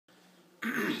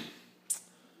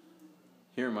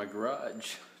Here in my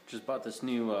garage, just bought this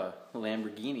new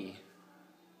Lamborghini.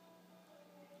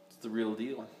 It's the real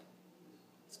deal.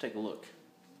 Let's take a look.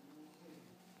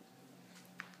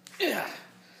 Yeah.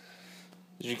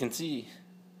 As you can see,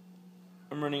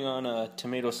 I'm running on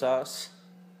tomato sauce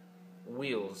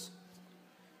wheels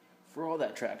for all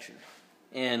that traction.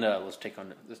 And let's take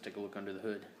a look under the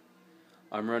hood.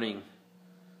 I'm running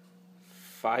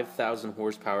 5,000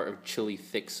 horsepower of chili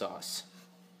thick sauce.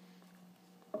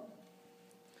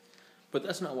 But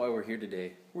that's not why we're here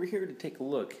today. We're here to take a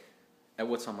look at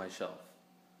what's on my shelf.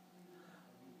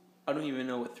 I don't even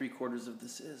know what 3/4 of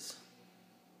this is,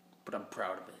 but I'm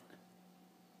proud of it.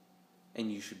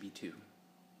 And you should be too.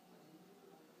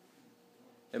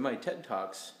 In my TED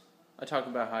Talks, I talk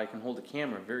about how I can hold a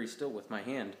camera very still with my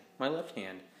hand, my left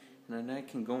hand, and then I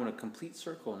can go in a complete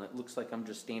circle and it looks like I'm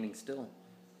just standing still.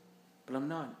 But I'm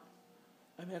not.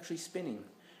 I'm actually spinning,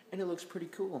 and it looks pretty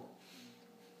cool.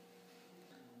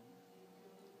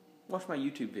 Watch my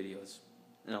YouTube videos,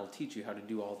 and I'll teach you how to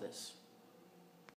do all this.